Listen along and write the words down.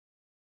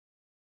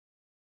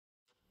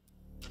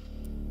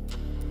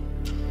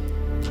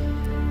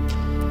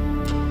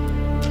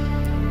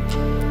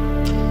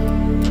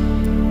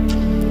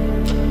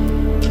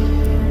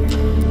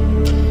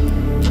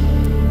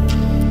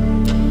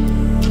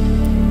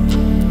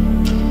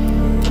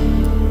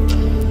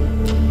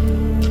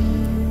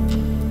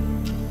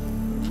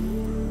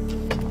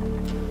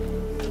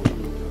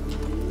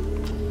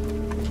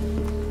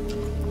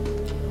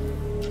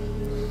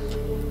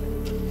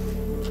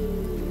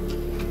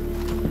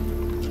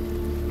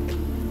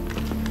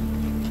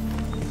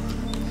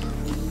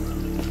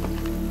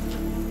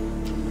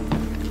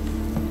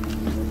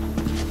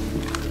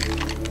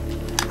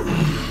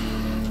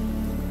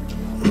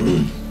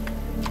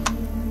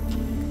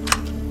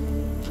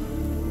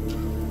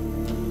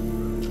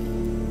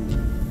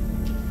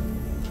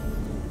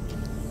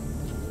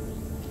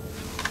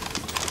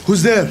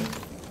Who's there?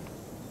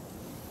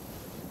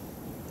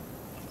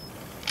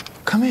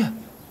 Come here.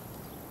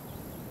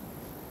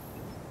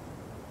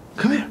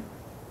 Come here.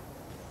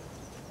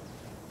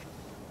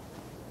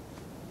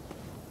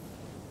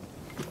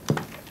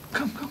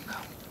 Come.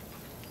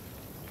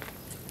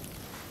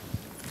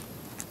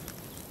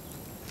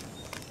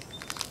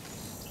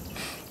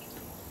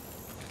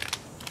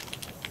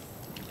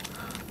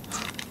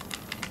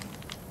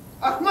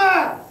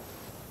 Ahmed!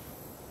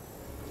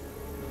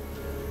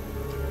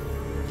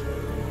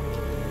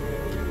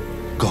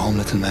 Go home,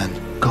 little man.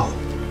 Go.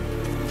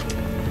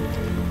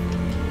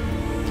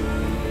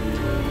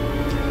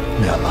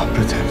 May Allah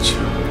protect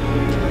you.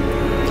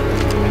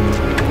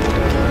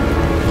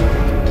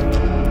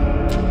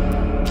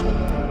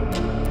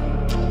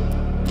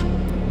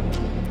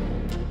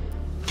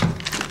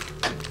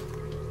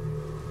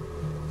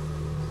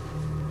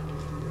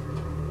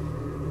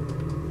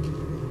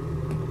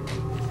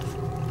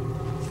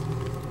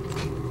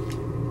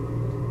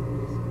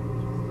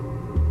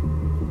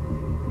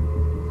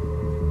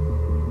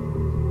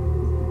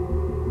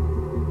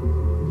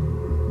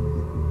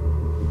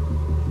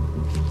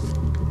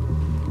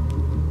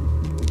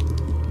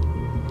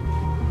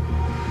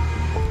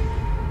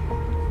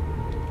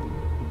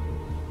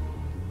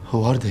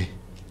 Who are they?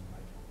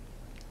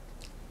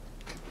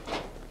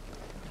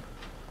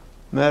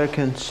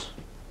 Americans.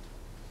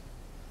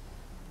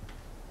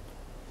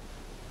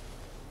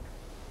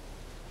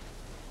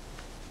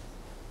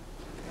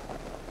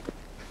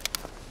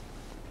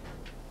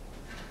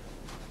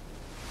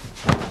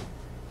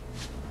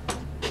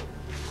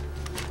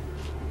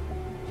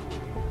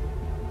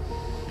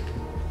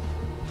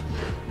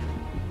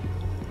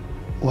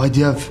 Why do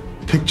you have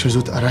pictures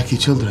with Iraqi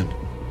children?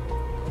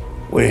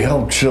 We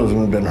help children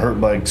who've been hurt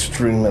by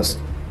extremists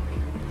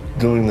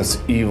doing this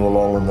evil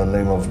all in the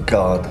name of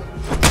God.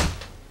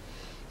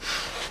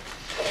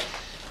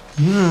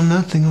 You know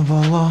nothing of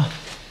Allah.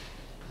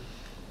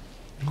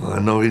 I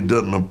know he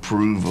doesn't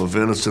approve of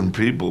innocent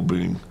people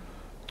being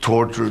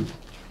tortured,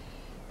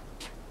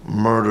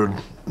 murdered,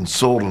 and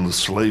sold into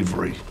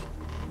slavery.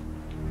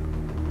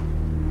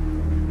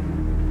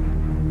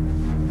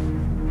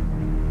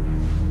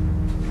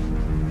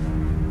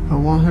 I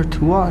want her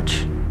to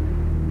watch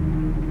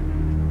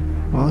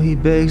while he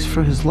begs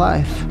for his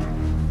life.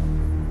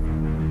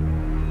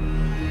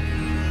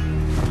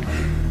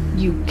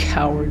 You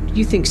coward.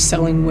 You think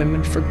selling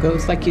women for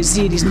goats like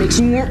Yazidis makes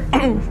you more...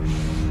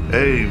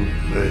 Hey,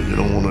 you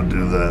don't want to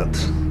do that.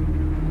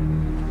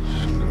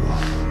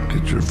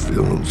 Get your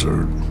feelings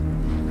hurt.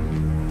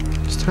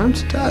 It's time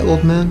to die,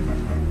 old man.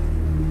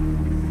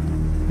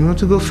 You want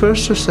to go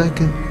first or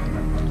second?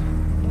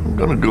 I'm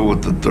gonna go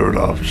with the third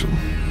option.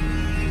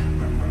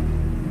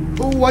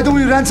 Oh, why don't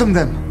we ransom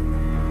them?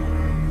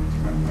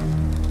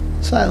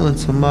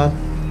 Silence, Ahmad.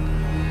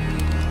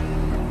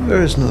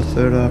 There is no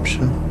third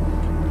option.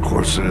 Of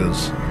course there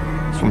is.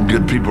 It's when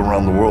good people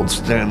around the world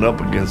stand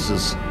up against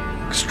this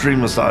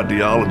extremist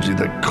ideology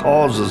that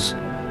causes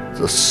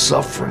the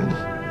suffering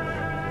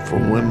for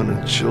women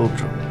and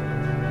children.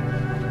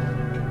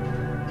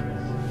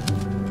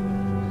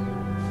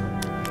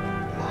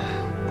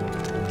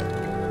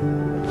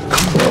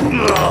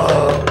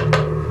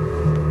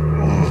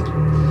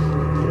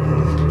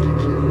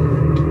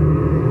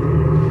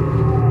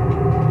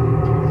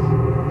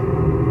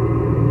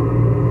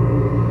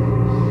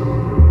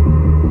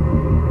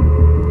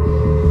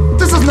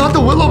 This is not the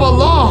will of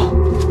Allah.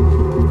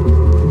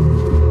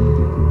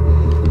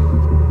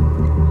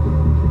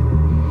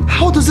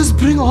 How does this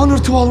bring honor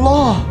to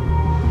Allah?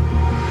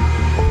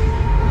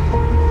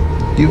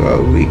 You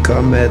are weak,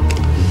 Ahmed.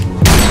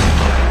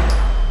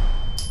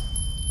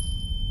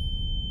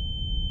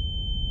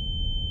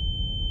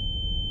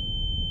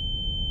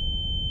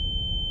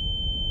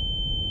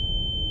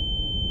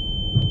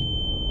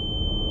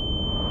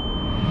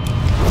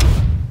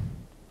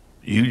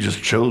 You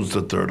just chose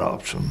the third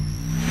option.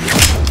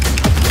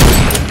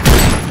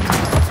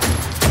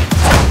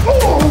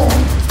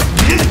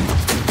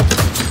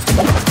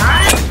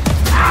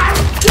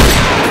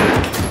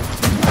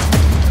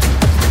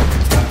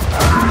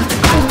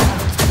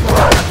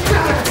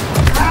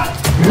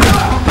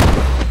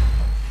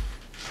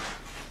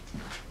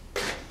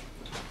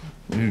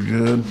 You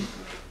good?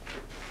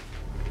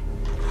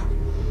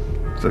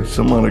 Looks like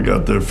somebody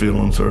got their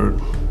feelings hurt.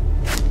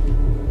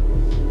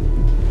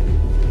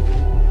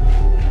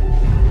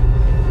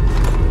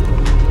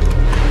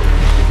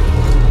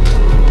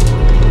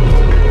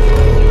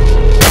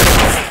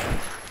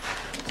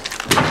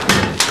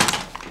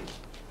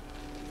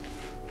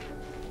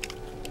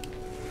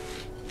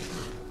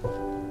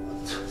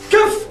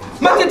 كف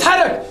ما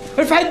تتحرك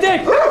ارفع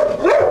يديك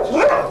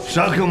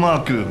شاكو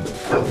ماكو.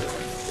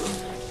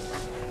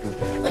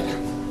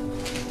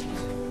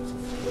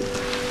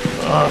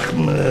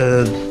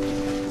 Ahmed,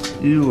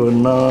 you are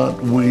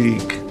not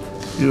weak.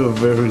 You are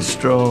very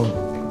strong,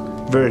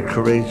 very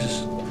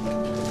courageous.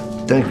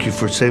 Thank you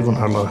for saving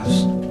our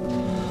lives.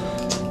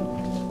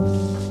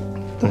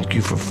 Thank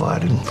you for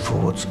fighting for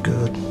what's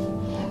good.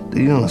 The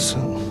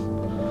innocent.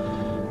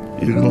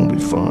 You're gonna be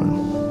fine.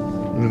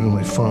 You're gonna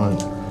be fine.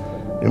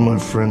 You're my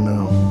friend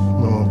now.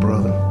 You're my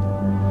brother.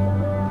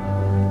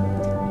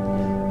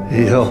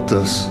 He helped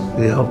us.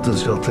 He helped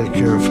us. Y'all take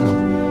care of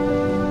him.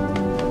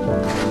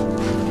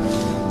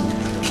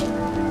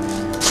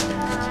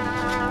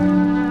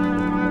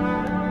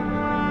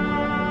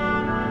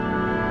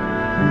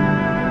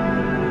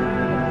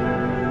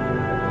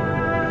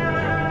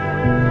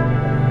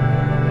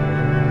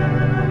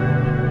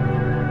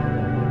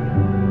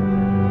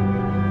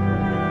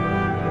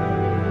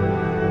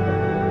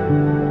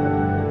 thank you